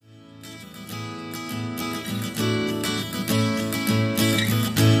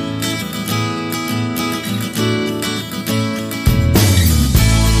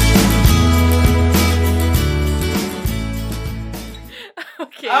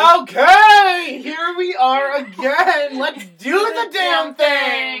Okay, here we are again. Let's do the damn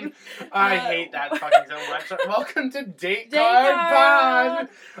thing. I hate that fucking so much. Welcome to Date Card Pod.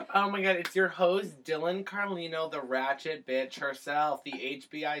 Oh my god, it's your host, Dylan Carlino, the ratchet bitch herself, the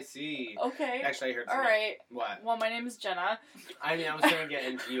HBIC. Okay. Actually, I heard something. Alright. What? Well, my name is Jenna. I mean, I was going to get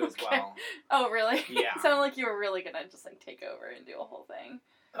into you as well. Oh, really? Yeah. It sounded like you were really going to just, take over and do a whole thing.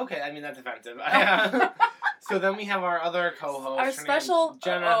 Okay, I mean, that's offensive. So then we have our other co-host, our special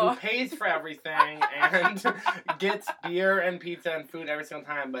Jenna, who pays for everything and gets beer and pizza and food every single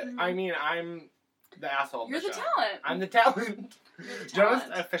time. But I mean, I'm the asshole. You're of the the show. talent. I'm the talent. You're the Jenna's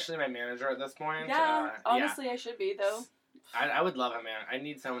talent. officially my manager at this point. Yeah, honestly, I should be though. I would love it, man. I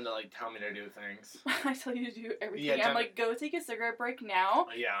need someone to tell me to do things. I tell you to do everything. Yeah, I'm like, go take a cigarette break now.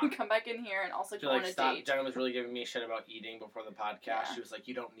 Yeah. Come back in here and also go on a stop. date. Jenna was really giving me shit about eating before the podcast. Yeah. She was like,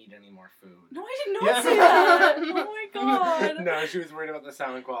 you don't need any more food. No, I did not say that. Oh my god. No, she was worried about the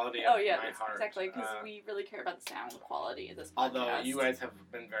sound quality of my heart. Exactly, because we really care about the sound quality of this podcast. Although you guys have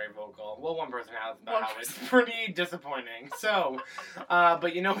been very vocal. Well, one person has about how it's pretty disappointing. So,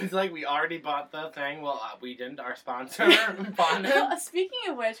 but you know, it's like we already bought the thing. Well, we didn't. Our sponsor bought it. Speaking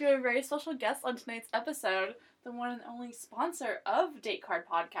of which, we have a very special guest on tonight's episode, the one and only sponsor of Date Card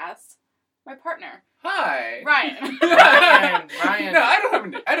Podcast, my partner. Hi, Ryan. Ryan. No,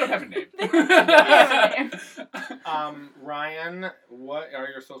 I don't have a name. Ryan, what are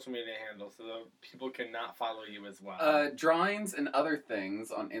your social media handles so that people can not follow you as well? Drawings and other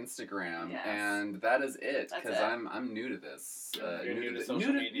things on Instagram, and that is it. Because I'm new to this. You're new to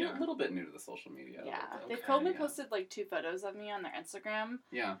social media. A little bit new to the social media. Yeah, they've only posted 2 photos of me on their Instagram.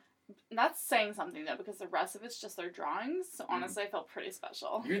 Yeah. And that's saying something though, because the rest of it's just their drawings. So honestly, I felt pretty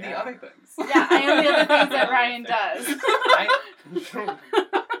special. You're the other things. Yeah, I am the other things that Ryan does.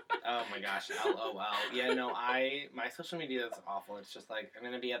 Oh my gosh, LOL. Yeah, no, my social media is awful. It's just I'm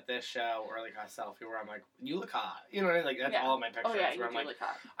gonna be at this show or a selfie where I'm like, you look hot. You know what I mean? That's all of my pictures. Oh yeah, where you I'm look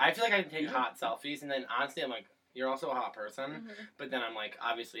hot. I feel like I can take hot selfies, and then honestly, I'm like, you're also a hot person, but then I'm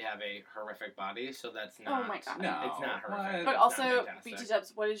obviously have a horrific body, so that's not. Oh my god, no, it's not horrific. But also, BT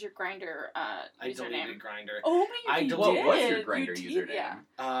Dubs, what is your Grindr I username? deleted Grindr. Oh my god, What was your Grindr username? Yeah.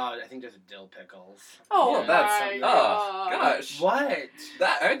 I think just Dill Pickles. Oh, that's gosh. What?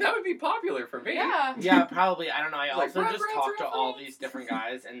 That would be popular for me. Yeah. Yeah, probably. I don't know. I also just talked to all reference. these different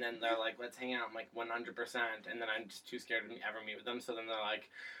guys, and then they're like, "Let's hang out." I'm like, 100%, and then I'm just too scared to ever meet with them. So then they're like,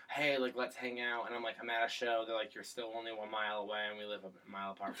 "Hey, let's hang out," and I'm like, "I'm at a show." They're like, "You're still only 1 mile away, and we live a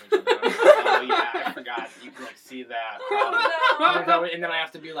mile apart from each other." I'm like, oh yeah, I forgot. You can see that. Oh, no. And then I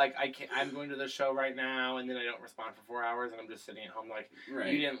have to be like, I'm going to the show right now, and then I don't respond for 4 hours, and I'm just sitting at home like,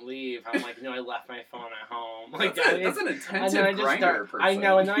 you didn't leave. I'm like, no, I left my phone at home. That's an intensive Grindr person. I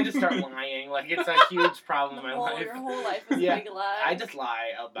know, and then I just start lying. It's a huge problem in my life. Your whole life is a big lie. I just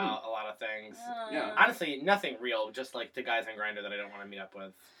lie about a lot of things. Yeah. Honestly, nothing real, just the guys on Grindr that I don't want to meet up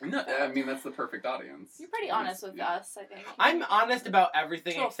with. No, I mean, that's the perfect audience. You're pretty honest with us, I think. I'm honest about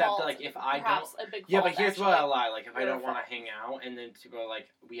everything except if I don't. Yeah, but here's what I lie. If I don't want to hang out, and then people are like,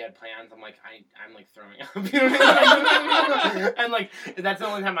 we had plans, I'm like, I'm throwing up. You know what I mean? And that's the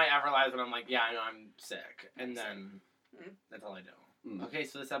only time I ever lie when I'm like, yeah, I know I'm sick. And then that's all I do. Okay,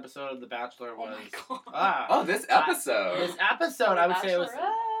 so this episode of The Bachelor was... This episode! This episode, I would say it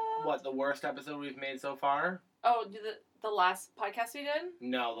was, the worst episode we've made so far? Oh, the last podcast we did?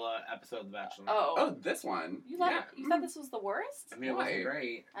 No, the episode of The Bachelor. Oh, this one. You thought this was the worst? I mean, it wasn't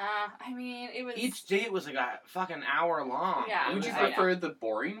great. I mean, it was... Each date was a fucking hour long. Yeah. Would you prefer the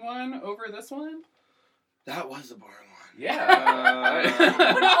boring one over this one? That was the boring one. Yeah.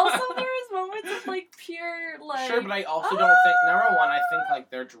 But also there was moments of pure Sure, but I also don't think number one, I think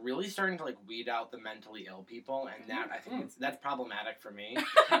they're really starting to weed out the mentally ill people, and that I think that's problematic for me.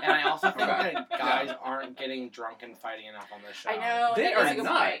 And I also think that guys aren't getting drunk and fighting enough on this show. I know they are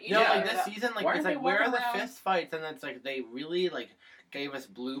not. No, this season it's where are the fist fights? And it's they really gave us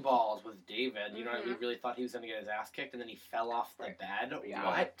blue balls with David. You know, we really thought he was gonna get his ass kicked, and then he fell off the bed. Yeah.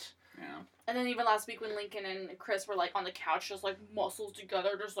 What? Yeah. And then even last week when Lincoln and Chris were on the couch just muscles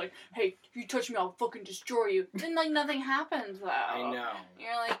together, just hey, you touch me, I'll fucking destroy you. Then nothing happened though. I know.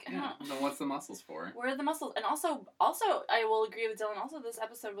 You're like, then what's the muscles for? Where are the muscles? And also I will agree with Dylan. Also, this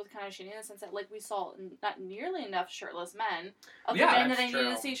episode was kind of shitty in the sense that we saw not nearly enough shirtless men of the men that I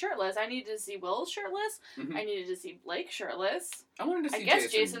needed to see shirtless. I needed to see Will shirtless. Mm-hmm. I needed to see Blake shirtless. I wanted to see. I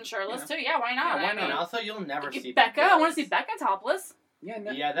guess Jason shirtless too. Yeah, why not? Yeah, why not? And also, you'll never see Becca. I want to see Becca topless.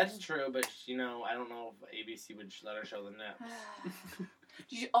 Yeah, that's true, but I don't know if ABC would let her show the nips.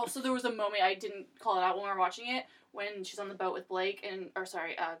 Also, there was a moment I didn't call it out when we were watching it, when she's on the boat with Blake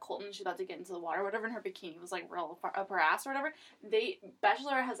Colton, she's about to get into the water or whatever, and her bikini was like real far up her ass or whatever.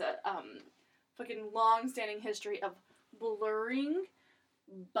 Bachelor has a fucking long-standing history of blurring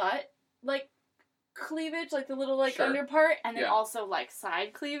butt, like, cleavage, like the little, like, under part, and then also, like,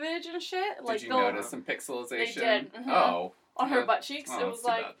 side cleavage and shit. Like, did you notice some pixelization? They did. Mm-hmm. Oh. On her butt cheeks. It was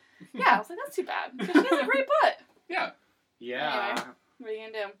like, I was like, that's too bad. Because she has a great butt. Yeah. Yeah. Anyway, what are you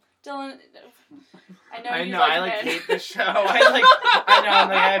gonna do? Dylan, I hate the show. I'm like,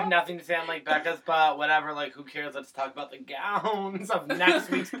 I have nothing to say. I'm like, Becca's butt, whatever, like, who cares? Let's talk about the gowns of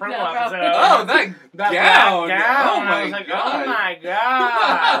next week's promo episode. Oh, that gown. Oh my god. Oh my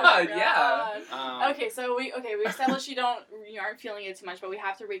god. Yeah. Okay, so we established you aren't feeling it too much, but we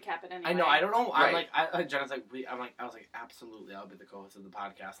have to recap it anyway. I know, I don't know. Right. Jenna's like, I was like, absolutely, I'll be the co-host of the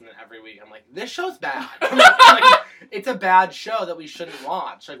podcast. And then every week, I'm like, this show's bad. It's a bad show that we shouldn't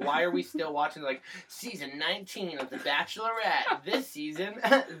watch. Like, why are we still watching, like, season 19 of The Bachelorette? This season,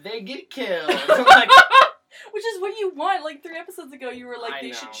 they get killed. Like, which is what you want. Like, 3 episodes ago, you were like,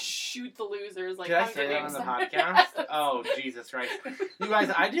 they should shoot the losers. Like, did I say that on the podcast? Oh, Jesus Christ. You guys,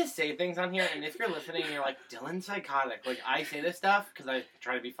 I just say things on here, and if you're listening and you're like, Dylan's psychotic. Like, I say this stuff because I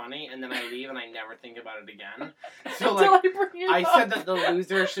try to be funny, and then I leave and I never think about it again. So, like, I said that the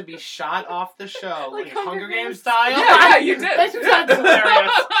loser should be shot off the show. Like Hunger Games style. Yeah, you did. That's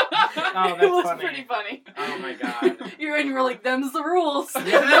hilarious. Oh, that's it was funny. pretty funny. Oh my god. You were like, them's the rules.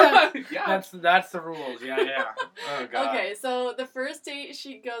 Yeah. That's the rules. Yeah. Oh god. Okay, so the first date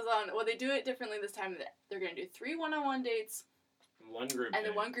she goes on, well, they do it differently this time. They're going to do 3 one-on-one dates. One group and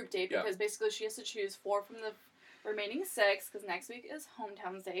then one group date, because basically she has to choose 4 from the remaining 6, because next week is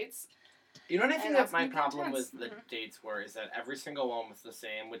hometown dates. You know what I think that my problem with the dates were is that every single one was the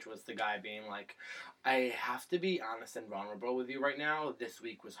same, which was the guy being like, I have to be honest and vulnerable with you right now. This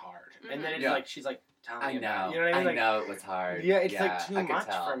week was hard. Mm-hmm. And then it's like, she's like, tell me about it. You know what I mean? I know it was hard. Yeah, it's like too much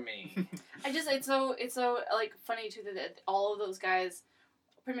for me. It's so like funny too that all of those guys,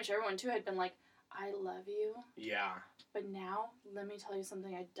 pretty much everyone too, had been like, I love you. Yeah. But now, let me tell you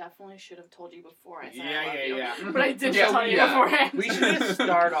something I definitely should have told you before I said I love you. Yeah. But I didn't tell you beforehand. We should just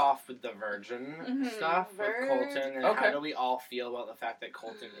start off with the virgin stuff with Colton. And how do we all feel about the fact that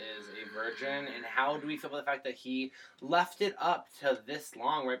Colton is a virgin? And how do we feel about the fact that he left it up to this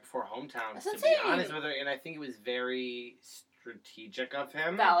long right before hometowns, to be honest with her? And I think it was very strategic of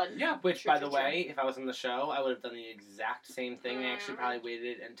him. Valid. Yeah. Which, by the way, if I was on the show, I would have done the exact same thing. I actually probably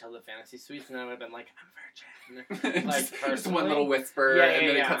waited until the fantasy suites, and then I would have been like, I'm a virgin. Like, just one little whisper, and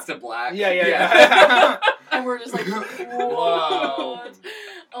then it cuts to black. Yeah. And we're just like, whoa.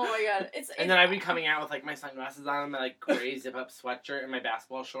 Oh my god. And then I'd be coming out with like my sunglasses on and my like gray zip up sweatshirt and my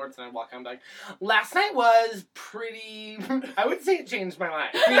basketball shorts, and I'd walk out and be like, last night was pretty, I would say it changed my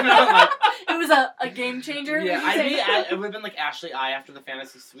life. You know, like, it was a game changer. Yeah, it would have been like Ashley I after the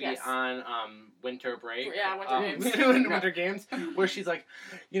fantasy suite on winter break. Yeah, winter games. Winter games, where she's like,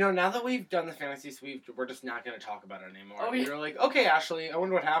 you know, now that we've done the fantasy suite, we're just not going to talk about it anymore. And you're like, okay, Ashley, I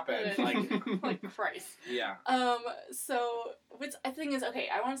wonder what happened. Like Christ. Yeah. So what's the thing is, okay,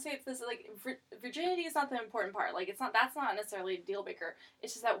 I want to say it's this, like, virginity is not the important part. Like, that's not necessarily a deal breaker.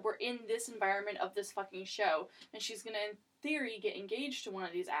 It's just that we're in this environment of this fucking show, and she's gonna, in theory, get engaged to one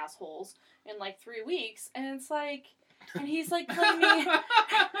of these assholes in like 3 weeks, and it's like, and he's like claiming,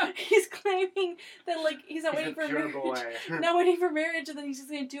 that like he's not waiting for marriage, not waiting for marriage, and then he's just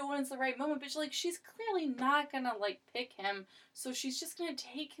gonna do it when it's the right moment. But like, she's clearly not gonna like pick him, so she's just gonna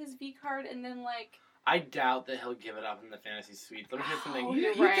take his V card and then like. I doubt that he'll give it up in the fantasy suite. Let me hear something. Oh,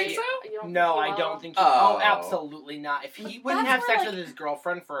 you think so? No, I don't think he will. Oh, absolutely not. If he wouldn't have sex with his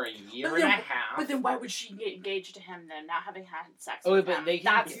girlfriend for a year and a half. But then why would she get engaged to him then, not having had sex him? with But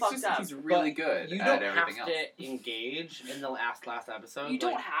that's fucked up. He's really good at everything else. You don't have to engage in the last episode. You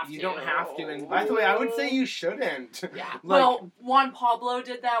don't have to. You don't have to. And by the way, I would say you shouldn't. Yeah. Well, Juan Pablo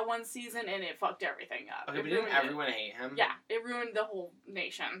did that one season and it fucked everything up. Okay, but didn't everyone hate him? Yeah, it ruined the whole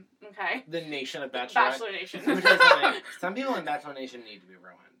nation. Okay. The nation of Bachelor. Bachelor Nation. Some people in Bachelor Nation need to be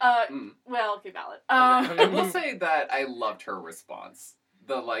ruined. Well, okay, valid. I will say that I loved her response.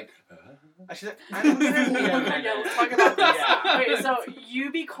 The like. She's like, I don't yeah, let's talk about this. Yeah. Wait, so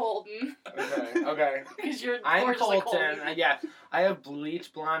you be Colton. Okay. Because I'm Colton. Like Colton. Yeah, I have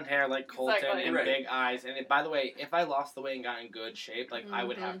bleach blonde hair like Colton and right. big eyes. And by the way, if I lost the weight and got in good shape, like I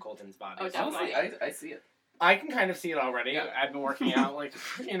would have Colton's body. Oh, definitely. I see it. I can kind of see it already. Yeah. I've been working out, like,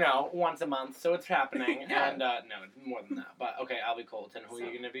 once a month, so it's happening. Yeah. And, no, it's more than that. But, okay, I'll be Colton. Who are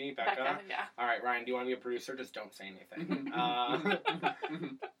you going to be? Becca? Yeah. All right, Ryan, do you want to be a producer? Just don't say anything.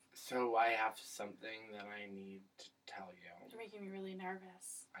 So I have something that I need to tell you. You're making me really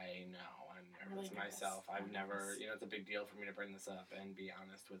nervous. I know. I'm nervous myself. I've never, it's a big deal for me to bring this up and be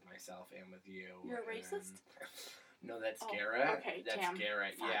honest with myself and with you. You're a racist? No, that's Garrett. Okay, that's Tam.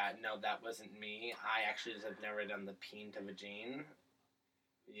 Garrett. Fuck. Yeah, no, that wasn't me. I actually just have never done the peen to vagine.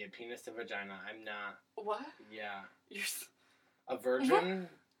 Yeah, penis to vagina. I'm not. What? Yeah. You're a virgin?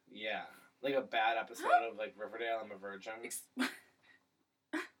 Yeah. Like a bad episode of like Riverdale. I'm a virgin.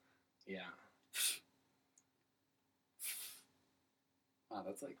 Yeah. Wow,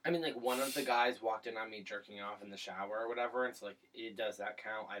 that's like... I mean, like, one of the guys walked in on me jerking off in the shower or whatever, and so, like, does that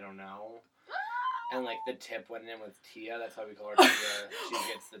count? I don't know. And, like, the tip went in with Tia. That's why we call her Tia. She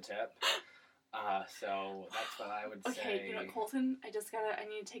gets the tip. So that's what I would say. Okay, you know what, Colton? I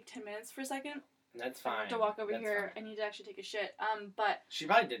need to take 10 minutes for a second. That's fine. I have to walk over here. Fine. I need to actually take a shit. But she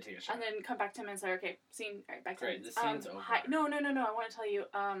probably did take a shit. And then come back 10 minutes later. Okay, scene. All right, back to Great, the scene's over. Hi. No. I want to tell you.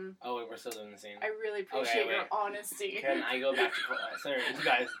 Oh, wait, we're still doing the scene. I really appreciate your honesty. Can I go back to sorry, you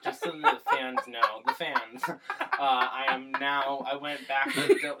guys, just so the fans know. The fans. I went back.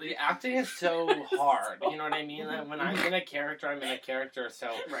 The acting is so hard. You know what I mean? Like, when I'm in a character, I'm in a character. So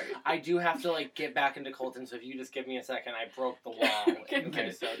I do have to like get back into Colton. So if you just give me a second, I broke the wall.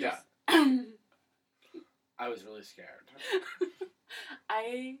 Okay, so just. I was really scared.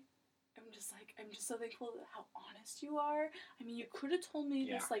 I'm just so thankful at how honest you are. I mean, you could have told me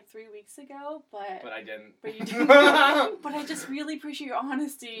this like 3 weeks ago, but I didn't. But you didn't. But I just really appreciate your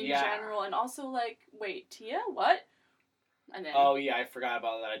honesty in general, and also like, wait, Tia, what? And then. Oh yeah, I forgot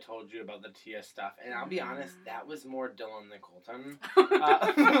about that. I told you about the Tia stuff, and I'll be honest, that was more Dylan than Colton.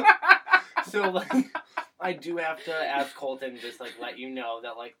 So like. I do have to ask Colton, just, like, let you know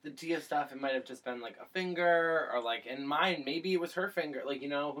that, like, the Tia stuff, it might have just been, like, a finger, or, like, in mine, maybe it was her finger. Like, who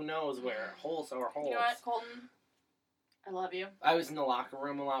knows where. Holes are holes. You know what, Colton? I love you. I was in the locker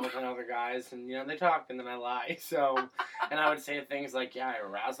room a lot with other guys, and, they talk, and then I lie, so, and I would say things like, yeah, I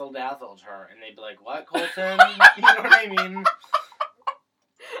razzle-dazzled her, and they'd be like, what, Colton? You know what I mean?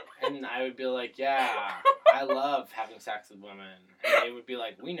 And I would be like, yeah, I love having sex with women. And they would be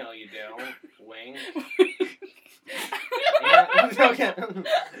like, we know you do. Wink. Okay.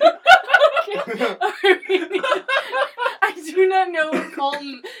 I do not know where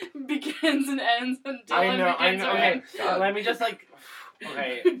Colton begins and ends, and Dylan begins. Okay, let me just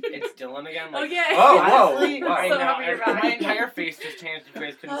okay, it's Dylan again. Like, okay. Oh, whoa! I know. My entire face just changed. If you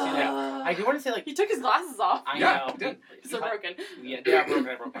guys couldn't see that, I do want to say he took his glasses off. I know. So broken. Yeah, they are broken.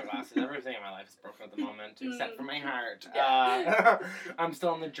 I broke my glasses. Everything in my life is broken at the moment, except for my heart. Yeah. I'm still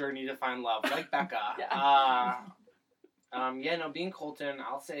on the journey to find love, like Becca. Yeah. Being Colton,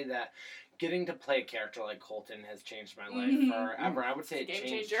 I'll say that getting to play a character like Colton has changed my life forever. I would say it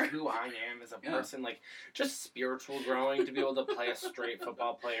changed who I am as a person. Like, just spiritual growing, to be able to play a straight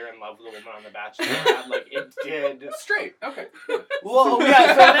football player in love with a woman on The Bachelor. Like, it did. Straight, okay. Well,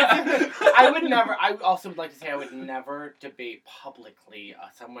 yeah, so I also would like to say I would never debate publicly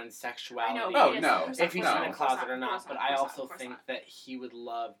someone's sexuality. No. If he's in a closet or not. But I also think that he would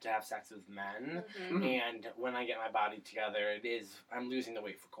love to have sex with men. Mm-hmm. And when I get my body together, I'm losing the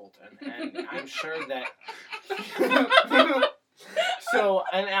weight for Colton. And I'm sure that. So,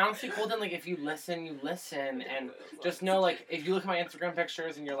 and honestly, Colton, like, if you listen, and just know, like, if you look at my Instagram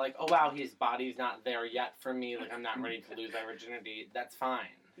pictures and you're like, oh wow, his body's not there yet for me, like, I'm not ready to lose my virginity, that's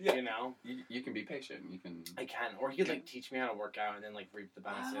fine. Yeah. You can be patient. I can. Or you could, like, teach me how to work out and then, like, reap the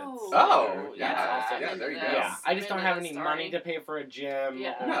benefits. Oh, yeah. There you go. Yeah, I just don't have any money to pay for a gym.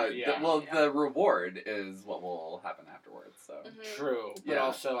 Yeah. The reward is what will happen afterwards, so. Mm-hmm. True. But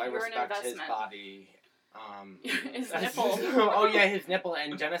also, I respect his body. His nipple. Oh yeah, his nipple.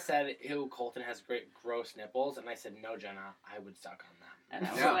 And Jenna said, "Ew, Colton has great gross nipples." And I said, "No, Jenna, I would suck on them." And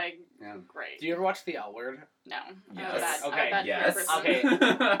I was like, "Great." Do you ever watch The L Word? No. Yes. Okay. Yes. Okay.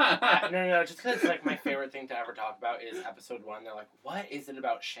 No. Just because like my favorite thing to ever talk about is episode 1. They're like, "What is it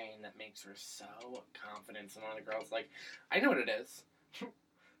about Shane that makes her so confident?" And one of the girls like, "I know what it is."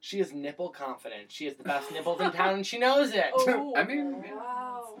 She is nipple confident. She has the best nipples in town, and she knows it. Oh, I mean,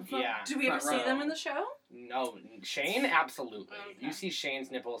 wow. Yeah. Do we ever see them in the show? No, Shane, absolutely. Okay. You see Shane's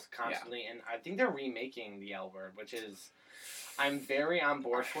nipples constantly, and I think they're remaking The L Word, which is, I'm very on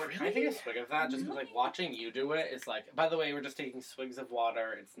board for it. Can I take a swig of that? Just because, like, watching you do it is like, by the way, we're just taking swigs of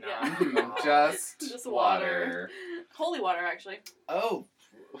water. It's not. Just water. Holy water, actually. Oh.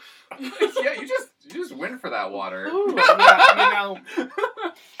 Yeah, you just went for that water. Ooh, yeah,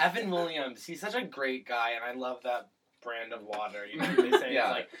 Evan Williams, he's such a great guy, and I love that brand of water. They say it's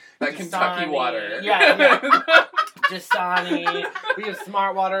like that Kentucky water. Yeah. Dasani. We have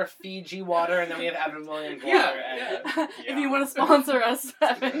Smart Water, Fiji water, and then we have Evan Williams water. Yeah. If you want to sponsor us,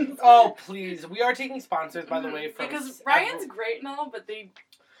 Evan. Oh, please. We are taking sponsors, by the way. Because Ryan's great and all, but they...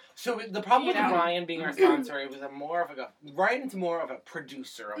 So the problem with Ryan being our sponsor, it was Ryan's more of a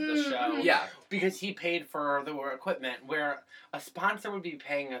producer of the show. Yeah. Because he paid for the equipment, where a sponsor would be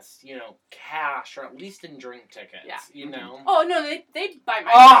paying us, cash or at least in drink tickets. Yeah. Oh no, they buy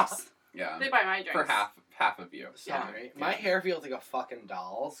my drinks. Yeah. They buy my drinks. For half of you. Sorry. Yeah. My hair feels like a fucking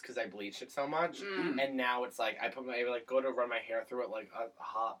doll's because I bleached it so much. And now it's like, I go to run my hair through it like a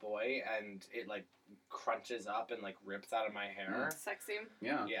hot boy, and it like crunches up and like rips out of my hair. Sexy.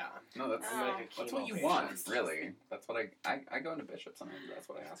 Yeah. Yeah. No, that's what you want, really. That's what I go into Bishop's and that's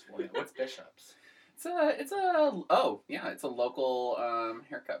what I ask for. What's Bishop's? It's a local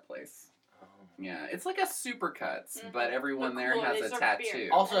haircut place. Yeah, it's like a Supercuts, but everyone there has a tattoo. Beer.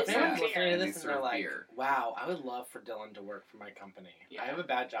 Also, if anyone's listening to this and they're like, wow, I would love for Dylan to work for my company. Yeah. I have a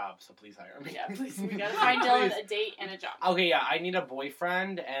bad job, so please hire me. Yeah, please. We gotta find Dylan a date and a job. Okay, yeah, I need a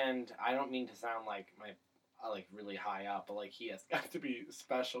boyfriend, and I don't mean to sound like my... really high up, but he has got to be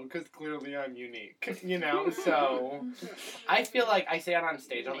special because clearly I'm unique, so I feel like I say it on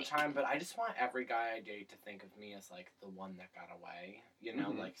stage all the time, but I just want every guy I date to think of me as the one that got away,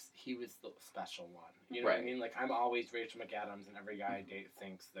 he was the special one, you know what I mean? I'm always Rachel McAdams, and every guy I date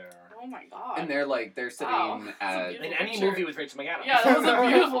thinks they're... Oh my god. And they're sitting at... In any movie with Rachel McAdams. Yeah, that was a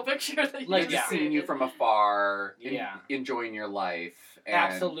beautiful picture. Just seeing you from afar, enjoying your life. And,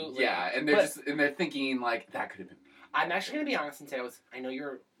 absolutely. Yeah, and they're thinking that could have been me. I'm actually going to be honest and say I know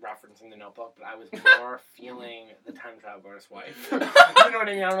you're referencing The Notebook, but I was more feeling The Time Traveler's Wife. You know what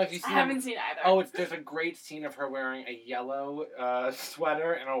I mean? I don't know if you've seen I haven't seen either. Oh, there's a great scene of her wearing a yellow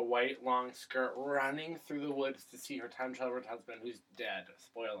sweater and a white long skirt running through the woods to see her time traveler husband who's dead.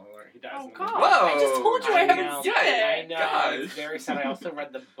 Spoiler alert, he dies. Oh god. Whoa. I just told you I haven't seen it. I know. Gosh. It's very sad. I also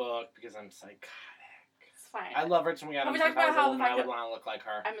read the book because I'm psychotic. Fine. I love Rachel McAdams. Have we talked about how I would want to look like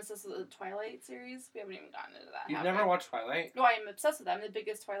her. I'm obsessed with the Twilight series. We haven't even gotten into that. You've never watched Twilight? No, I'm obsessed with them. I'm the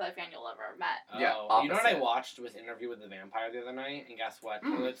biggest Twilight fan you'll ever have met. Yeah, you know what I watched was Interview with the Vampire the other night, and guess what?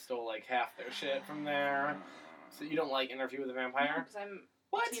 Toilet stole half their shit from there. So you don't like Interview with the Vampire? No, because I'm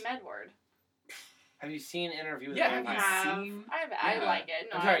Team Edward. Have you seen Interview with the Vampire? I like it.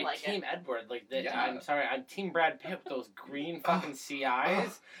 No, I'm sorry, I like Team it. Edward. I'm sorry, I'm Team Brad Pitt with those green fucking sea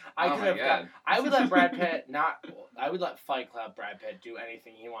eyes. I would let Brad Pitt I would let Fight Club Brad Pitt do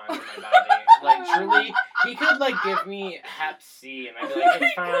anything he wanted in my body. Truly, he could give me Hep C, and I'd be like,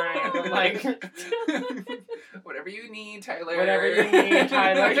 it's fine. But whatever you need, Tyler. Whatever you need,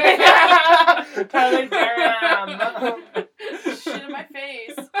 Tyler. Tyler Durham. Shit in my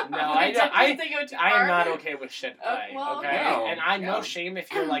face. No, I am not okay with shit play. Okay, no, and I'm no shame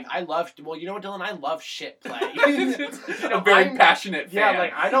if you're I love. Well, you know what, Dylan? I love shit play. A very passionate fan.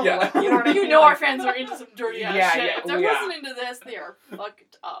 Yeah, I don't. Like, you know what I mean? Our fans are into some dirty ass shit. Yeah, if they're listening to this, they are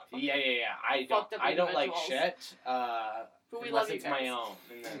fucked up. Yeah. I don't like shit. But we love you it's guys. my own,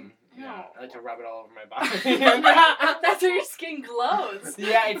 and then. Yeah, I like to rub it all over my body. That's where your skin glows.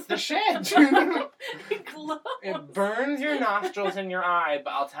 Yeah, it's the shit. It glows. It burns your nostrils and your eye,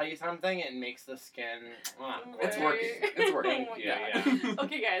 but I'll tell you something, it makes the skin... It's working. It's working. Oh yeah.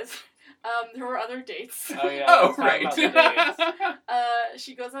 Okay, guys. There were other dates. Oh, yeah. Oh, right.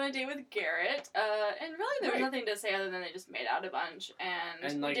 She goes on a date with Garrett, and really there was nothing to say other than they just made out a bunch,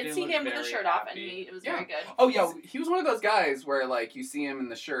 and we did see him with the shirt off, and it was very good. Oh, yeah, he was one of those guys where, you see him in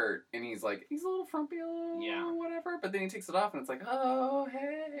the shirt, and he's a little frumpy, whatever, but then he takes it off, and it's oh,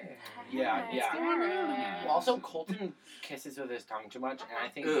 hey. Yeah. Well, also, Colton kisses with his tongue too much, and I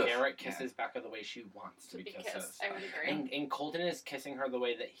think Garrett kisses Becca the way she wants to be kissed. I would agree. And Colton is kissing her the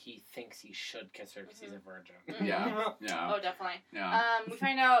way that he thinks he should kiss her because he's a virgin. Yeah. Oh, definitely. Yeah. We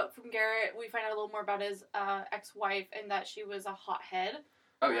find out from Garrett, a little more about his ex-wife and that she was a hothead.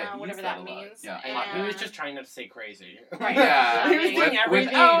 Oh, yeah. Whatever that means. Yeah. He was just trying not to say crazy. Right. Yeah. He was doing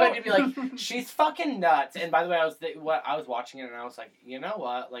everything he could to be she's fucking nuts. And by the way, I was watching it and I was like, you know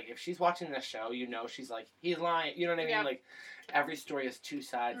what? If she's watching this show, she's he's lying. You know what I mean? Yeah. Every story has two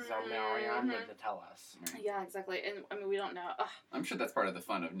sides, as our Marianne would to tell us. Yeah, exactly. And we don't know. Ugh. I'm sure that's part of the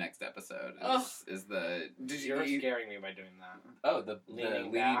fun of next episode. Is the You're scaring me by doing that. Oh, the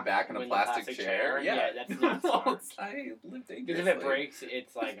leaning back in a plastic chair. Yeah, that's not smart. I live dangerously. Because if it breaks,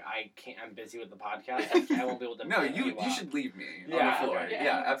 it's I can't. I'm busy with the podcast. I won't be able to. No, you should leave me on the floor. Okay.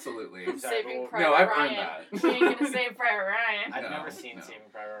 Yeah, absolutely. Saving Private Ryan. I've earned that. You ain't gonna save Private Ryan. I've never seen Saving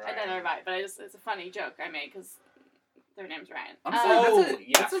Private Ryan. I never mind, but it's a funny joke I made because Their name's Ryan.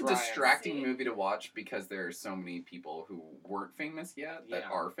 That's a distracting movie to watch because there are so many people who weren't famous yet that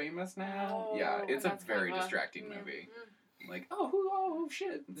are famous now. It's a very distracting movie. Like, oh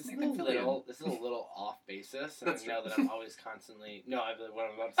shit. This is a little off basis, and I know that I'm always constantly... No, what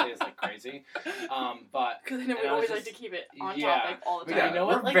I'm about to say is, like, crazy. But... Because I know we always like to keep it on topic all the time. Yeah, you know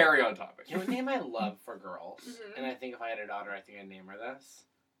what, we're very on topic. You know what name I love for girls? And I think if I had a daughter, I think I'd name her this?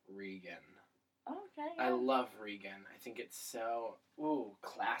 Regan. Okay. I love Regan. I think it's so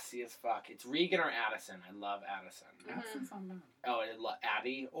classy as fuck. It's Regan or Addison. I love Addison. Addison's unknown. Oh,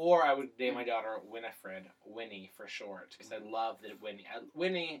 Addie. Or I would name my daughter Winifred, Winnie for short, because I love that Winnie.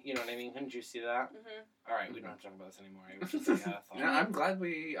 You know what I mean? Couldn't you see that? All right, we don't have to talk about this anymore. I was just like, I'm glad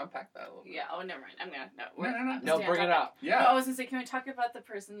we unpacked that a little bit. Yeah. Oh, never mind. I'm gonna no. Bring it up. Yeah. No, I was gonna say, can we talk about the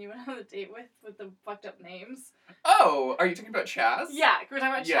person you went on a date with the fucked up names? Oh, are you talking about Chaz? Yeah. Can we talk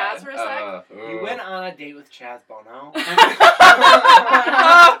about Chaz for a sec? You went on a date with Chaz Bono.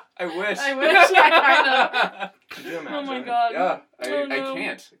 I wish. Yeah, kind of. Could you imagine? Oh my god. Yeah, I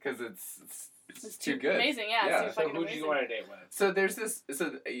can't because it's too good. Amazing, yeah. So who did you go on a date with? So there's this.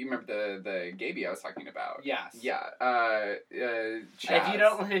 So you remember the Gaby I was talking about? Yes. Yeah.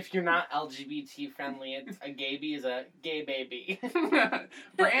 If you're not LGBT friendly, a Gaby is a gay baby.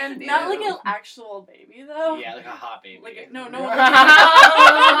 Brand new. Not like an actual baby though. Yeah, like a hot baby. Like no.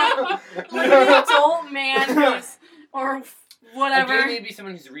 Like an adult man who's or whatever. A gay baby,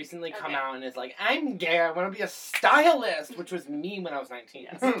 someone who's recently come out and is like, I'm gay. I want to be a stylist, which was me when I was 19.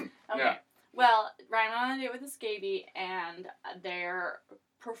 Yes. Okay. Yeah. Well, Ryan went on a date with this Gaby, and their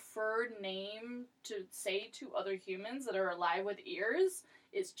preferred name to say to other humans that are alive with ears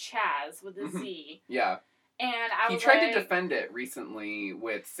is Chaz with a Z. Yeah. And he tried to defend it recently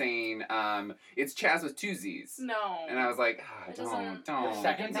with saying it's Chaz with two Z's. No. And I was like, don't. The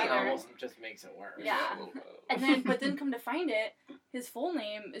second Z almost just makes it worse. Yeah. But then come to find it, his full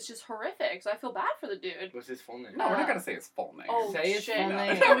name is just horrific. So I feel bad for the dude. What's his full name? No, we're not gonna say his full name. Oh, say his full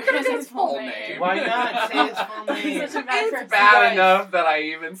name. No, we're gonna say his full name. Why not say his full name? Such a bad It's bad enough that I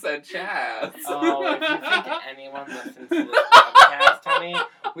even said Chaz. Oh, if you think anyone listens to this podcast, honey,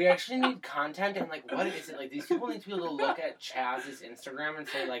 we actually need content and like, what is it? Like, these people need to be able to look at Chaz's Instagram and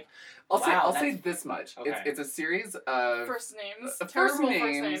say like, I'll say this much. Okay. It's a series of first names. First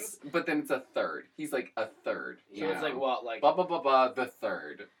names, but then it's a third. He's like a third. So it's like what? Like blah blah blah blah the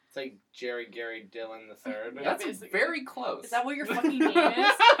third. It's like Jerry Gary Dylan the third. That's very close. Is that what your fucking name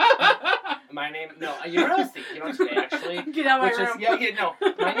is? My name? No. You know what I was thinking? You know today actually. Get out of my room. No.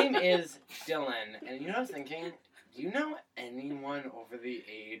 My name is Dylan, and you know what I was thinking? Do you know anyone over the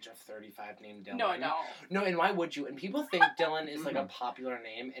age of 35 named Dylan? No, I don't. No, and why would you? And people think Dylan is like a popular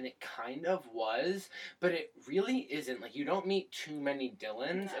name, and it kind of was, but it really isn't. Like, you don't meet too many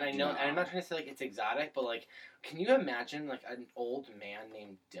Dylans, and I know, and I'm not trying to say like it's exotic, but like, can you imagine like an old man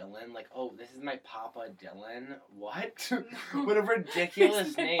named Dylan? Like, oh, this is my Papa Dylan. What? What a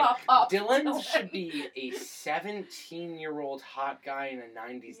ridiculous name. Dylan should be a 17-year-old hot guy in a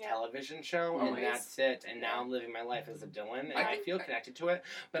 90s television show, and that's it. And now I'm living my life as a Dylan, and I feel connected to it.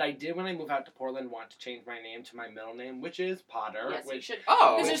 But I did, when I moved out to Portland, want to change my name to my middle name, which is Potter. Yes, which, you should.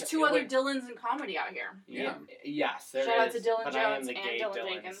 Because there's two other Dylans in comedy out here. Yeah. Yes, there Shout is. out to Dylan but Jones I am the and gay Dylan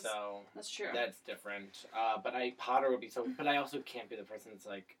Dylan, Jenkins. so that's true. That's different. But Potter would be so. But I also can't be the person that's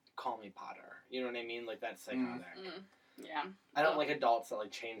like, call me Potter. You know what I mean? Like, that's psychotic. Yeah. I don't like adults that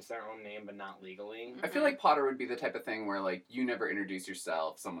like change their own name but not legally. I feel like Potter would be the type of thing where like you never introduce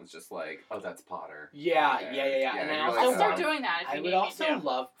yourself, someone's just like, oh, that's Potter. Yeah. And I also start doing that. I would also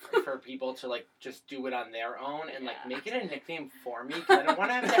love for people to like just do it on their own and like make it a nickname for me, because I don't want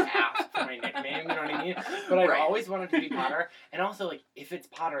to have to ask for my nickname. You know what I mean? But I've always wanted to be Potter, and also like if it's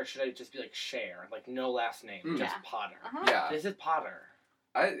Potter, should I just be like Cher, like no last name, just Potter? Yeah. This is Potter.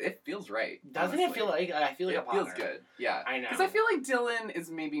 It feels right. Doesn't it feel like I feel like a Potter? It feels good. Yeah, I know. Because I feel like Dylan is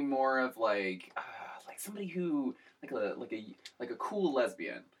maybe more of like somebody who like a cool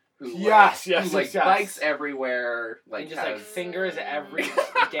lesbian who bikes everywhere, like and just like fingers every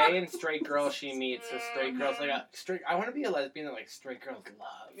gay and straight girl she meets. So straight girls like a straight. I want to be a lesbian that like straight girls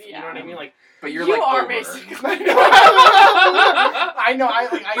love. Yeah. You know what I mean? Like, but you are basically. I know. I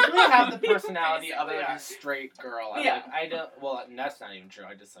really have the personality of like a straight girl. I don't. Well, that's not even true. I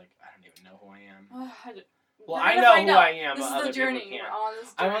don't even know who I am. Well, I know who I am. This is the journey.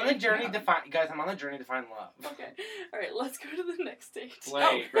 I'm on the journey to find... Guys, I'm on the journey to find love. Okay. Alright, let's go to the next stage.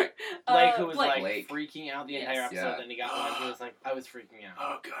 Blake. Blake, who was like freaking out the entire episode. Then he got one who was like, I was freaking out.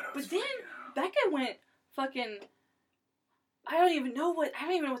 Oh, God, I was freaking out. Becca went fucking... I don't even know what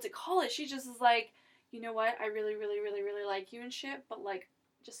to call it. She just is like, you know what? I really, really, really, really like you and shit, but like,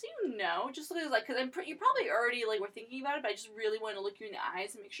 just so you know, just like, because you probably already, like, were thinking about it, but I just really want to look you in the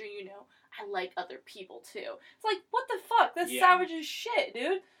eyes and make sure you know I like other people, too. It's like, what the fuck? That's savage as shit,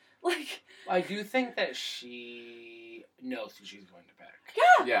 dude. Like... I do think that she knows who she's going to pick.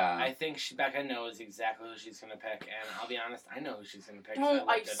 Yeah. I think Becca knows exactly who she's going to pick, and I'll be honest, I know who she's going to pick. Don't,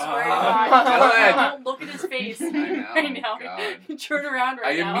 I swear to God. Don't look at his face. I know. Right now. God. Turn around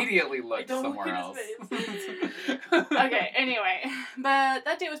right now. I immediately looked somewhere else. Okay, anyway. But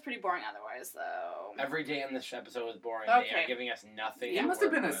that day was pretty boring otherwise, though. Every day in this episode was boring. Okay. They are giving us nothing. It must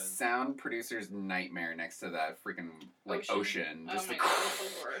have been a sound producer's nightmare next to that freaking, like, ocean. Just God, that's the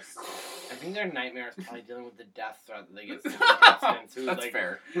worst. I think their nightmare is probably dealing with the death threat that they get from contestants who, that's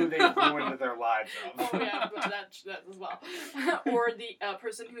fair. Who they ruined their lives of. Oh, yeah, that as well. Or the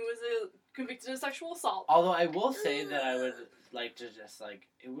person who was convicted of sexual assault. Although I will say that I would like to just, like,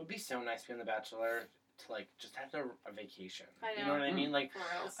 it would be so nice to be on The Bachelor to, like, just have a vacation. I know. You know what I mean? Like,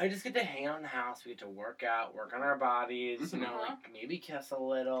 I just get to hang out in the house. We get to work out, work on our bodies, you know, like, maybe kiss a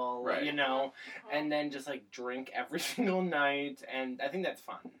little, right. You know, and then just, like, drink every single night, and I think that's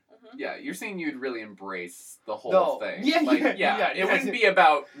fun. Yeah, you're saying you'd really embrace the whole thing. Yeah, like, it wouldn't be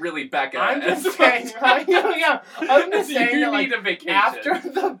about really Becca. I'm just saying, right? I'm just saying you that, like, need a vacation. after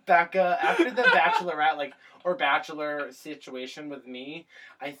the Bachelorette, like, or Bachelor situation with me,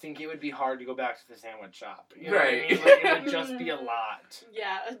 I think it would be hard to go back to the sandwich shop. You know right. What I mean? Like, it would just be a lot.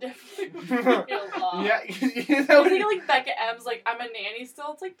 Yeah, definitely be a lot. Yeah, you know, like Becca M's like, I'm a nanny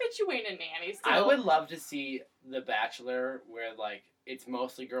still. It's like, bitch, you ain't a nanny still. I would love to see The Bachelor where, like, it's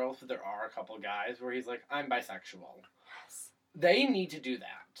mostly girls, but there are a couple guys where he's like, I'm bisexual. Yes. They need to do that.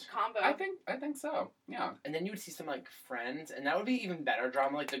 Combo. I think so. Yeah. And then you would see some, like, friends, and that would be even better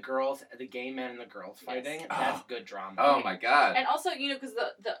drama, like the girls, the gay men and the girls fighting. Yes. That's good drama. Oh my God. And also, you know, because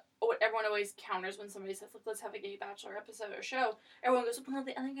what everyone always counters when somebody says, like, let's have a gay Bachelor episode or show, everyone goes, well,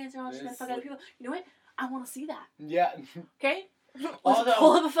 the other guys are all just gonna fuck other people. You know what? I want to see that. Yeah. Okay? Let's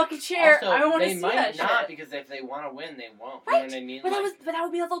pull up a fucking chair. Also, I want to see that shit. They might not, because if they want to win, they won't. Right. You know what I mean? But that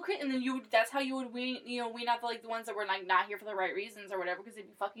would be a little crazy. And then that's how you would wean out the ones that were, like, not here for the right reasons or whatever, because they'd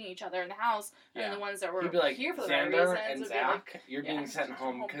be fucking each other in the house. Yeah. And the ones that were like, here for the Xander right reasons and Zach, like, you're being sent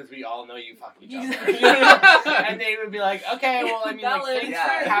home because we all know you fuck each other. And they would be like, okay, well, I mean, like, thanks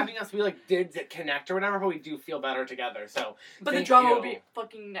for having us. We, like, did connect or whatever, but we do feel better together. So, but the drama would be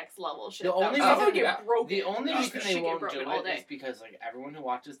fucking next level shit. The only reason they won't do it is because, like, everyone who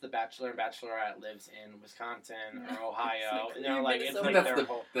watches The Bachelor and Bachelorette lives in Wisconsin or Ohio. And they're like, it's like their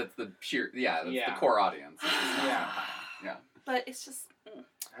whole... That's the the core audience. Yeah. But it's just...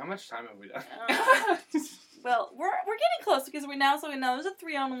 How much time have we done? Well, we're getting close because now there's a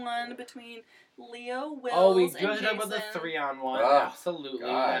 3-on-1 between Leo, Wills, Oh, we and do Jason. Talk about the 3-on-1. Oh, absolutely.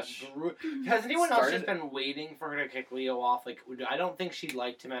 Gosh. Has anyone else just been waiting for her to kick Leo off? Like, I don't think she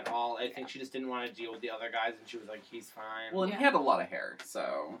liked him at all. I think she just didn't want to deal with the other guys, and she was like, he's fine. Well, and he had a lot of hair,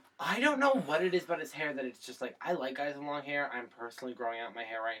 so... I don't know what it is about his hair that it's just like, I like guys with long hair. I'm personally growing out my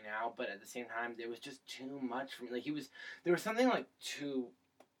hair right now, but at the same time, it was just too much for me. Like, there was something, like, too...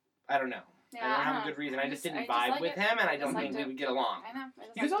 I don't know. Yeah, I don't have a good reason. I just didn't vibe with him, and I don't think we would get along. I know.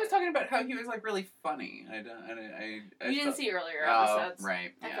 He was always talking about how he was, like, really funny. You didn't see earlier episodes.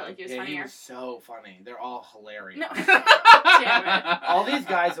 Right. I feel like he was funnier. He was so funny. They're all hilarious. No. Damn it. All these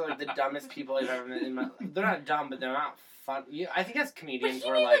guys are, like, the dumbest people I've ever met in my... They're not dumb, but they're not fun. I think as comedians,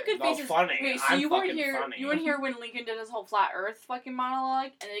 we're like, well, funny. Okay, so I'm you fucking funny. You weren't here when Lincoln did his whole flat Earth fucking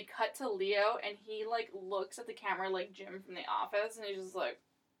monologue, and they cut to Leo, and he, like, looks at the camera like Jim from The Office, and he's just like...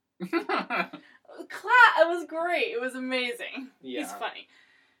 It was great. It was amazing. Yeah. He's funny.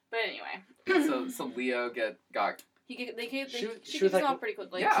 But anyway. So Leo got... She was like, off pretty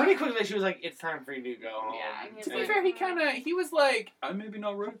quickly. Yeah. Pretty quickly, she was like, it's time for you to go home. Yeah. To be fair, he was like, I'm maybe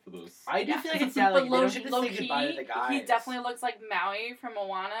not ready for this. I do feel like it's sad, like, low say goodbye to the guys. He definitely looks like Maui from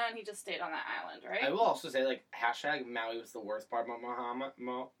Moana, and he just stayed on that island, right? I will also say, like, hashtag Maui was the worst part about Mohammed.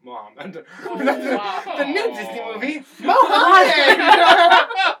 Oh, wow. The new Disney movie, Mohammed!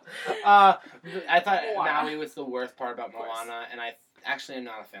 I thought Maui was the worst part about Moana, and I actually am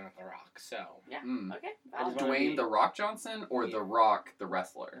not a fan of The Rock, so... Yeah, okay. Dwayne The Rock Johnson or The Rock the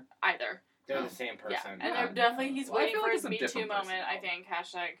wrestler? Either. They're the same person. Yeah, and they're definitely, he's waiting for his Me Too moment, I think.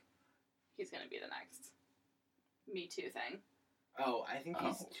 Hashtag, he's going to be the next Me Too thing. Oh, I think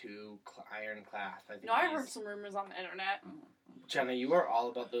he's too ironclad. I heard some rumors on the internet. Jenna, you are all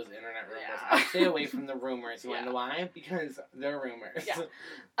about those internet rumors. Yeah. I stay away from the rumors. You want to know why? Because they're rumors. Yeah.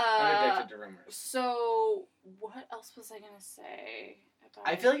 I'm addicted to rumors. So, what else was I going to say about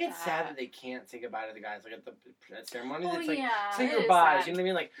I feel like it's sad that they can't say goodbye to the guys. Like, at the ceremony, it's like, yeah, say goodbyes. You know what I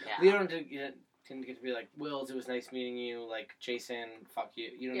mean? Like, Leo didn't didn't get to be like, Wills, it was nice meeting you. Like, Jason, fuck you.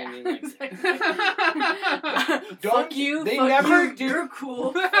 You know what I mean? Like, fuck you. They never do. You're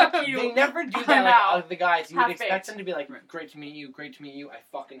cool. Fuck you. They never do that. Like, the guys, you would expect them to be like, great to meet you. Great to meet you. I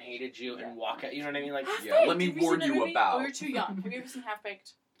fucking hated you, and walk out. You know what I mean? Like, let me warn you about. We were too young. Have you ever seen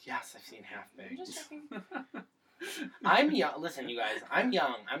Half-Baked? Yes, I've seen Half-Baked. I'm just checking. I'm young. Listen, you guys. I'm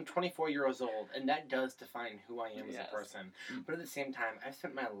young. I'm 24 years old, and that does define who I am as a person. But at the same time, I've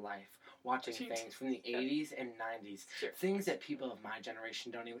spent my life watching things from the 80s and 90s. Sure. Things that people of my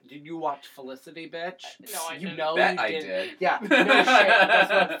generation don't even... Did you watch Felicity, bitch? No, I didn't. You know I did. Yeah, no shit.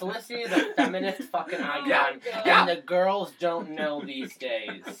 That's Felicity is a feminist fucking icon, and the girls don't know these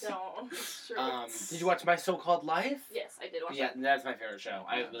days. No. Sure. Did you watch My So-Called Life? Yes, I did watch that. Yeah, that's my favorite show.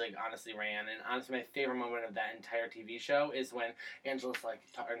 I like honestly ran, and honestly my favorite moment of that entire TV show is when Angela's like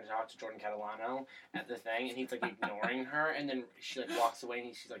talking to Jordan Catalano at the thing, and he's like ignoring her, and then she like walks away,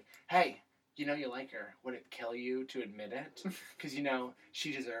 and she's like, "Hey, you know you like her. Would it kill you to admit it? Because you know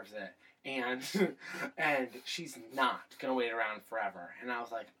she deserves it." And she's not gonna wait around forever. And I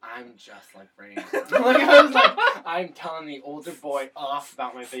was like, I'm just like Rain. I was like, I'm telling the older boy off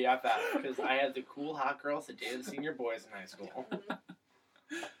about my BFF because I had the cool hot girls that dated senior boys in high school.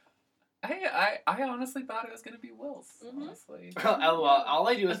 I honestly thought it was going to be Wills, honestly. LOL. All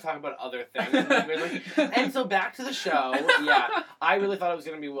I do is talk about other things. And so back to the show. Yeah, I really thought it was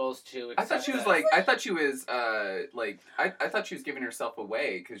going to be Wills too. I thought she was I thought she was giving herself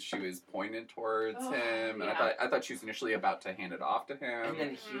away because she was pointed towards him, and I thought she was initially about to hand it off to him. And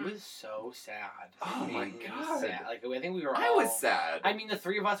then he was so sad. Oh my god! Sad. Like I think we were. I was sad. I mean, the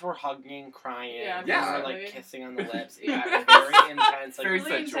three of us were hugging, crying. Yeah. We were like kissing on the lips. Yeah, it was very intense. Like, very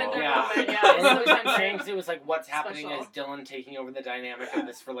sexual. Yeah. And it was intense. It was like, what's happening is Dylan taking over the dynamic of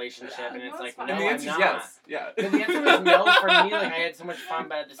this relationship, and it's like, no, I'm not. Yes. Yeah. But the answer was no for me. Like I had so much fun,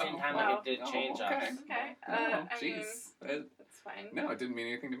 but at the same time, like it did change us. Okay. Jeez. That's fine. No, it didn't mean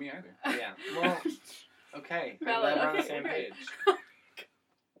anything to me either. Yeah. Well. Okay. We're on the same page.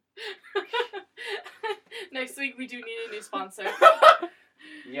 Next week we do need a new sponsor.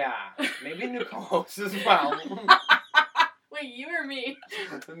 Yeah. Maybe a new co-host as well. Wait, you or me?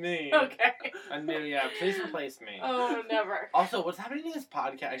 Me. Okay. Yeah, please replace me. Oh, never. Also, what's happening to this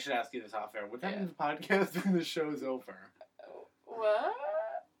podcast? I should ask you this off air. What's happening to the podcast when the show's over? What?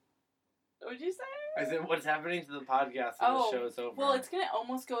 What'd you say? I said, what's happening to the podcast when the show's over? Well, it's going to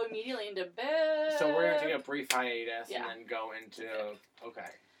almost go immediately into bed. So we're going to take a brief hiatus and then go into...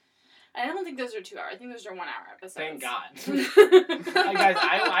 Okay. I don't think those are 2 hours. I think those are 1 hour episodes. Thank God. Guys,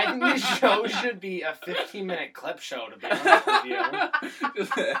 I think this show should be a 15-minute clip show, to be honest with you.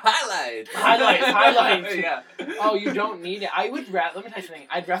 Highlights. Yeah. Oh, you don't need it. I would rather, let me tell you something.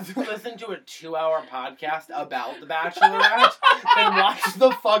 I'd rather listen to a 2-hour podcast about The Bachelorette than watch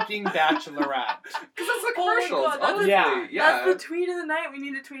the fucking Bachelorette. Because that's the commercials. Oh God, that's the tweet of the night. We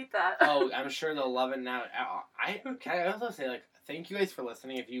need to tweet that. Oh, I'm sure they'll love it now. Can I also say, like, thank you guys for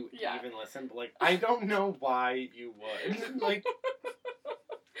listening if you even listen, but like I don't know why you would. Like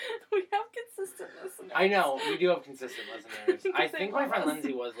we have consistent listeners. I know, we do have consistent listeners. I think my friend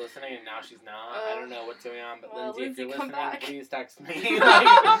Lindsay was listening and now she's not. I don't know what's going on, but Lindsay, if you're listening, please text me.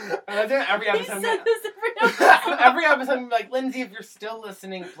 Like, every episode. He said this every episode. Every episode I'm like, Lindsay, if you're still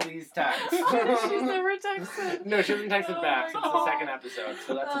listening, please text. She's never texted. No, she hasn't texted back since the second episode,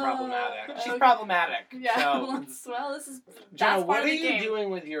 so that's problematic. She's problematic. Yeah. So, well, this is Jenna, what are you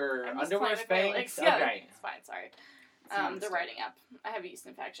doing with your underwear Spanx? Yeah, okay. It's fine, sorry. They're writing up. I have a yeast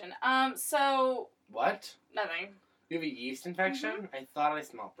infection. So... What? Nothing. You have a yeast infection? I thought I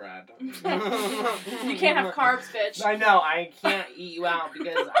smelled bread. You can't have carbs, bitch. I know, I can't eat you out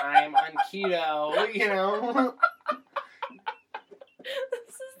because I'm on keto, you know?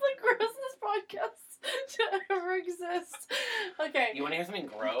 This is the grossest podcast to ever exist. Okay. You want to hear something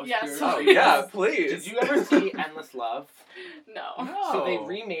gross? Yes. Oh, yeah, please. Did you ever see Endless Love? No. So they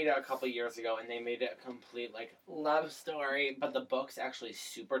remade it a couple years ago, and they made it a complete, like, love story, but the book's actually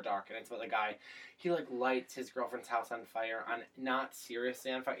super dark, and it's about the guy, he, like, lights his girlfriend's house on fire, not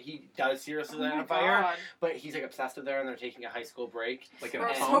seriously on fire. He does seriously light on fire, but he's, like, obsessed with her, and they're taking a high school break. Like, in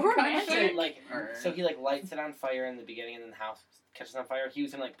a home romantic. So he, like, lights it on fire in the beginning, and then the house catches on fire. He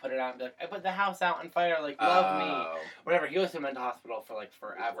was gonna, like, put it out and be like, I put the house out on fire, like, love me. Whatever. He goes to a mental hospital for, like,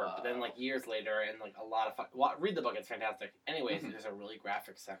 forever. But then, like, years later, and, like, a lot of read the book, it's fantastic. Anyways, there's a really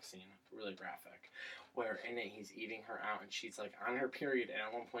graphic sex scene. Really graphic. where in it he's eating her out and she's like on her period, and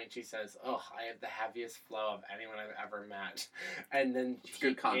at one point she says, "Oh, I have the heaviest flow of anyone I've ever met," and then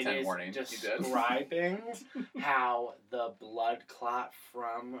good content warning. Describing how the blood clot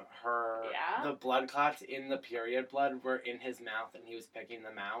from her, the blood clots in the period blood were in his mouth, and he was picking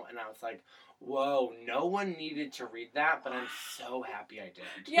them out, and I was like, whoa, no one needed to read that, but I'm so happy I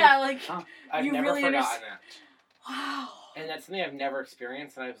did. Yeah, like, I've never forgotten it. Wow. And that's something I've never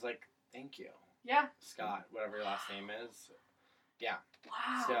experienced, and I was like, thank you. Yeah. Scott, whatever your last name is. Yeah.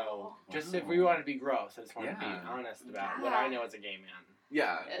 Wow. So, just if we want to be gross, I just want to be honest about what I know as a gay man.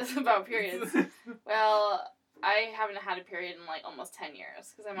 Yeah. It's about periods. Well, I haven't had a period in like almost 10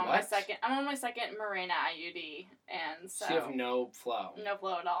 years because I'm on my second Mirena IUD, and so you have no flow. No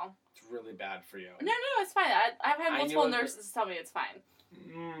flow at all. It's really bad for you. No, it's fine. I've had multiple nurses tell me it's fine.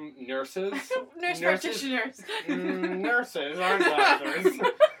 Nurses? Nurse practitioners. Nurses aren't doctors.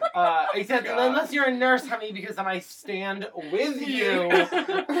 Except unless you're a nurse, honey, because then I stand with you.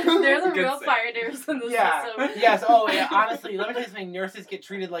 They're the real fighters in the system. Yes. Oh, yeah. Honestly, let me tell you something. Nurses get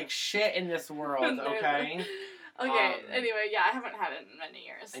treated like shit in this world. Okay. Okay. Anyway, yeah, I haven't had it in many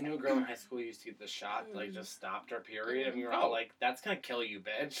years. I knew a girl in high school who used to get the shot, like just stopped her period, and we were all like, "That's gonna kill you,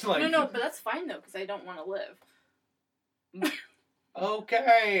 bitch." Like, no, but that's fine though, because I don't want to live.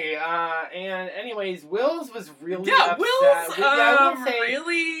 Okay, and anyways, Wills was really upset. Wills,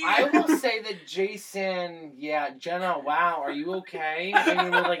 I will say that Jason, Jenna, wow, are you okay? I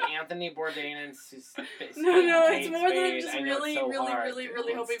mean, with like Anthony Bourdain and No, it's more than just really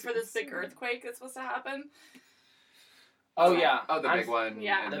hoping for this big earthquake that's supposed to happen. Oh, yeah. Oh, the big one.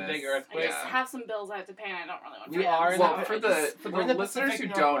 Yeah. The big earthquake. I just have some bills I have to pay, and I don't really want to pay. We are. Well, for the listeners who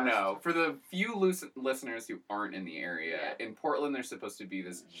don't know, for the few listeners who aren't in the area, in Portland there's supposed to be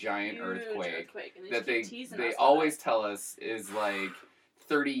this giant earthquake that they always tell us is like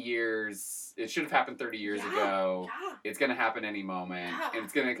 30 years. It should have happened 30 years ago. Yeah. It's going to happen any moment, and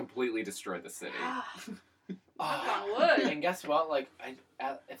it's going to completely destroy the city. And guess what? Like,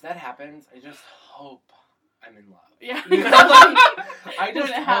 if that happens, I just hope I'm in love. Yeah. You know, like, I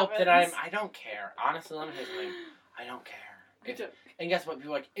just hope that I don't care. Honestly, let me tell you something. I don't care. And guess what?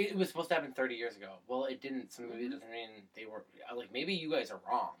 People are like, it was supposed to happen 30 years ago. Well, it didn't. So maybe it doesn't mean they were, like, maybe you guys are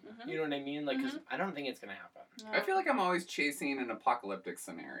wrong. Mm-hmm. You know what I mean? Like, because I don't think it's going to happen. Yeah. I feel like I'm always chasing an apocalyptic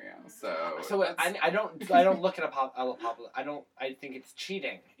scenario. So I don't look at I think it's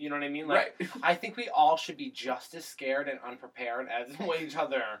cheating. You know what I mean? Like, right. I think we all should be just as scared and unprepared as each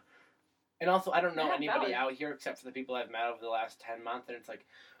other. And also, I don't know anybody out here except for the people I've met over the last 10 months, and it's like,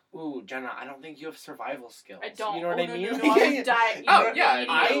 ooh, Jenna, I don't think you have survival skills. I don't. You know what I mean? No, I'm gonna die.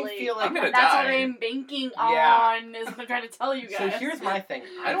 I feel like that's what I'm banking on. Is I'm trying to tell you guys. So here's my thing.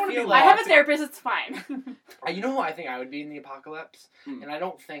 I don't want to be. I have a therapist. It's fine. You know who I think I would be in the apocalypse? And I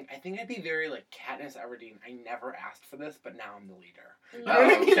think I'd be very like Katniss Everdeen. I never asked for this, but now I'm the leader. You know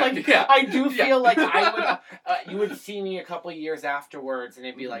what I mean? Like, I do feel like I would. You would see me a couple of years afterwards, and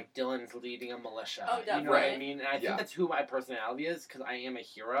it'd be like Dylan's leading a militia. Oh, definitely. You know what I mean? And I think that's who my personality is, because I am a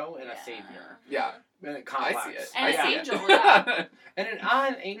hero and a savior. Yeah. Complex. I see it. And an angel. Yeah. And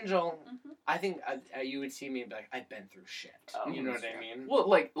an angel. I think you would see me and be like, I've been through shit. Oh, you know what I mean? Well,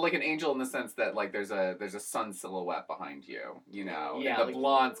 like an angel in the sense that like there's a sun silhouette behind you, you know, and the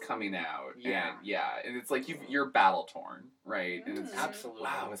blonde's coming out, and it's like you're battle torn, right? And it's absolutely.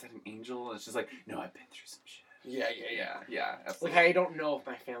 Wow, is that an angel? And it's just like, no, I've been through some shit. Yeah. Absolutely. Like, I don't know if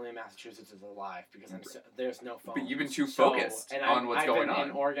my family in Massachusetts is alive because there's no phone. But you've been too focused on what's going on. I've been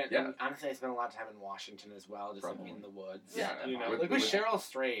in Oregon, and honestly, I spent a lot of time in Washington as well, just like in the woods. Yeah, you know, like with Cheryl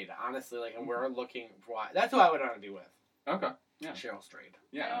Strayed, honestly, like, and we're looking for. That's who I would want to do with. Okay. Yeah. Cheryl Strayed.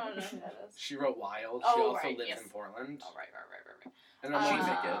 Yeah. I don't know who that is. She wrote Wild. She also lives in Portland. Oh, right. And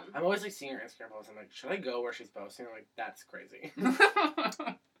I'm always like seeing her Instagram posts. I'm like, should I go where she's posting? I'm like, that's crazy.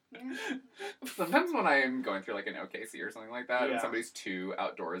 Sometimes when I am going through like an OKC or something like that, and somebody's too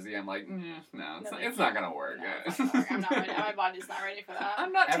outdoorsy, I'm like, no, it's not gonna work. I'm not ready. My body's not ready for that.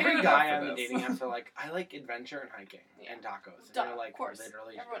 I'm not. Every guy on the dating apps are like, I like adventure and hiking and tacos. And they're like,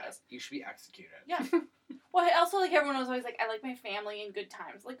 literally, you should be executed. Yeah. Well, also, like, everyone was always like, I like my family and good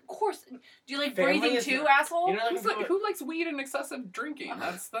times. Like, of course. Do you like breathing too, asshole? You know, who likes weed and excessive drinking?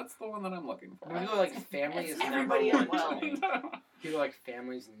 That's the one that I'm looking for. People are like, family is everybody number well. one. People are like,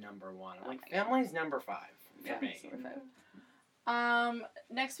 family's number one. I'm like, family's number 5 for me.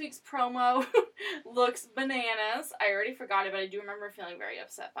 Next week's promo looks bananas. I already forgot it, but I do remember feeling very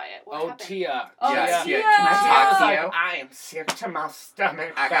upset by it. What happened? Tia. Yes, Tia. Can I talk to you? I am sick to my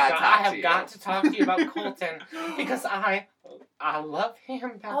stomach. I have got to talk to you about Colton because I I love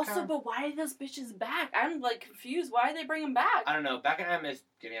him, Becca. Also, but why are those bitches back? I'm, like, confused. Why did they bring him back? I don't know. Becca M is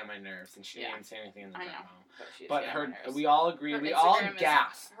getting on my nerves, and she didn't even say anything in the demo. But we all agree. We all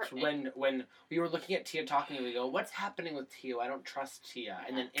gasped when we were looking at Tia talking, and we go, "What's happening with Tia? I don't trust Tia."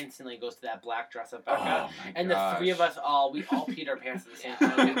 And then instantly goes to that black dress of Becca, and the three of us all peed our pants at the same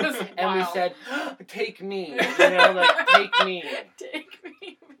time, and we said, "Take me, take me." Take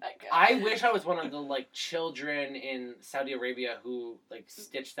me, Becca. I wish I was one of the like children in Saudi Arabia who like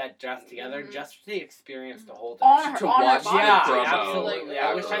stitched that dress together just to experience the whole thing. To watch it. Yeah, absolutely.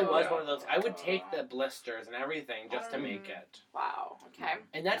 I wish I was one of those. I would take the blisters and everything just to make it. Wow. Okay.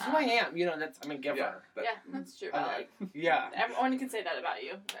 And that's who I am. I'm a giver. Yeah, that's true. Yeah. Everyone can say that about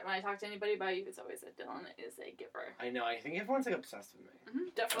you. When I talk to anybody about you, it's always that Dylan is a giver. I know. I think everyone's like obsessed with me. Mm-hmm,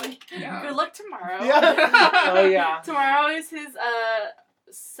 definitely. Yeah. Good luck tomorrow. Yeah. Oh yeah. Tomorrow is his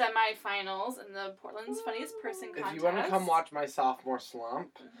semi-finals in the Portland's Funniest Person contest. If you want to come watch my sophomore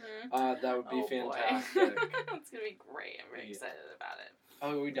slump, that would be fantastic. It's gonna be great. I'm very excited about it.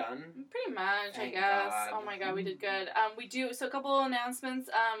 Oh, are we done? Pretty much, I guess. God. Oh my god, we did good. We do a couple announcements.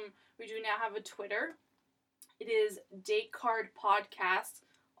 We do now have a Twitter. It is Date Card Podcast,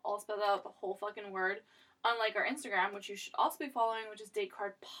 all spelled out the whole fucking word. Unlike our Instagram, which you should also be following, which is Date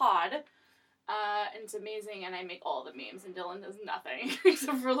Card Pod. And it's amazing, and I make all the memes, and Dylan does nothing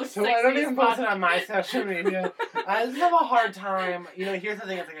except for look So I don't even post it on my social media. I just have a hard time. Here's the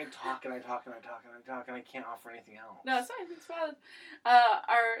thing: it's like I talk and I talk and I talk and I talk, and I can't offer anything else. No, it's fine. It's fine.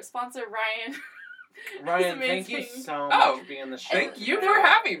 Our sponsor Ryan. Ryan, thank you so much for being on the show. Thank you for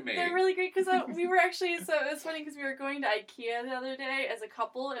having me. They're really great because we were actually, so it was funny because we were going to IKEA the other day as a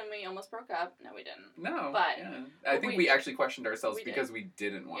couple and we almost broke up. No, we didn't. No. But I think we actually questioned ourselves because we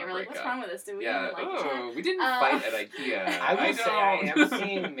didn't want to break up. What's wrong with us? Did we even like each other? We didn't fight at IKEA. I would say I am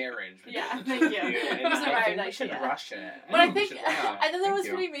seeing marriage. Yeah, thank you. I think we should rush it. But I think that was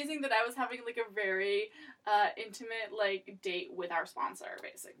pretty amazing that I was having like a very intimate like date with our sponsor,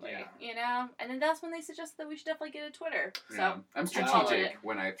 basically. Yeah. And then that's when they suggested that we should definitely get a Twitter. So I'm strategic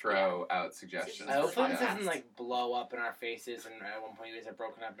when I throw out suggestions. I hope this doesn't like blow up in our faces. And at one point, you guys are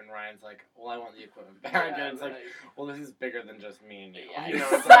broken up, and Ryan's like, "Well, I want the equipment back." And it's like, "Well, this is bigger than just me and you."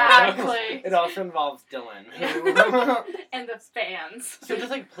 Yeah, exactly. It also involves Dylan and the fans. So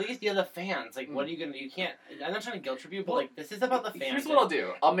just like, please, the fans. Like, what are you gonna do? You can't. I'm not trying to guilt trip you, but like, this is about the fans. Here's what I'll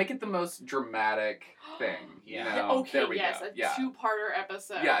do. I'll make it the most dramatic thing. Okay. There we go. A two-parter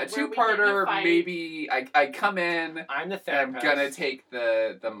episode. Yeah, a two-parter. Maybe I come in. I'm the therapist. I'm gonna take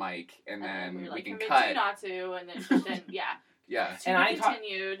the mic, and then we can cut. You not to, and then yeah. Yeah. And I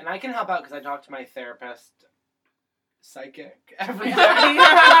continued. And I can help out because I talk to my therapist. Psychic every day.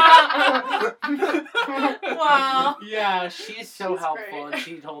 Wow. Yeah, she's so helpful, and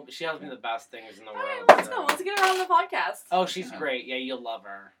she tells me the best things in the world. Right, let's go. Let's get her on the podcast. Oh, she's great. Yeah, you'll love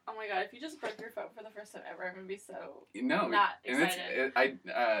her. Oh my god, if you just broke your phone for the first time ever, I'm gonna be so not excited.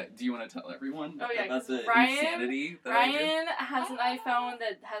 Do you want to tell everyone? Oh yeah, about the Ryan insanity Ryan has an iPhone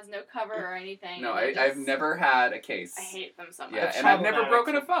that has no cover or anything. No, I've never had a case. I hate them so much. Yeah, and I've never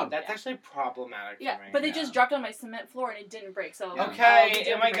broken a phone. That's actually problematic for me. But they just dropped on my cement floor and it didn't break. So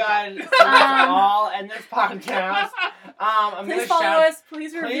okay, oh my god, so all end this podcast. Please follow us.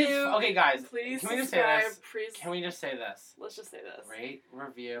 Please review. Okay, guys. Please can we just subscribe. say this? Can we just say this? Let's just say this. Rate,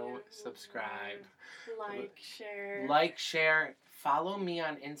 review, subscribe, like, share. Follow me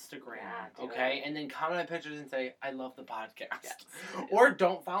on Instagram, okay? And then comment on pictures and say, I love the podcast. Yes. Or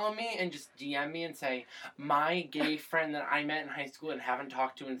don't follow me and just DM me and say, my gay friend that I met in high school and haven't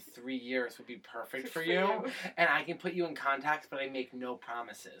talked to in 3 years would be perfect for you. And I can put you in contacts, but I make no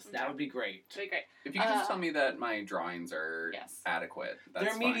promises. Okay. That would be great. That'd be great. If you could just tell me that my drawings are adequate, that's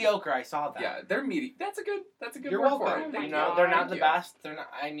They're mediocre, I saw that. Yeah, they're That's a good You're word welcome. for it. They're not the best. They're not,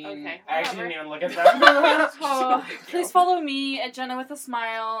 I actually didn't even look at them. Please follow me at Jenna with a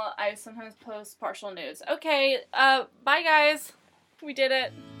Smile. I sometimes post partial nudes. Okay, bye guys. We did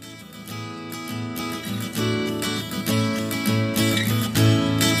it.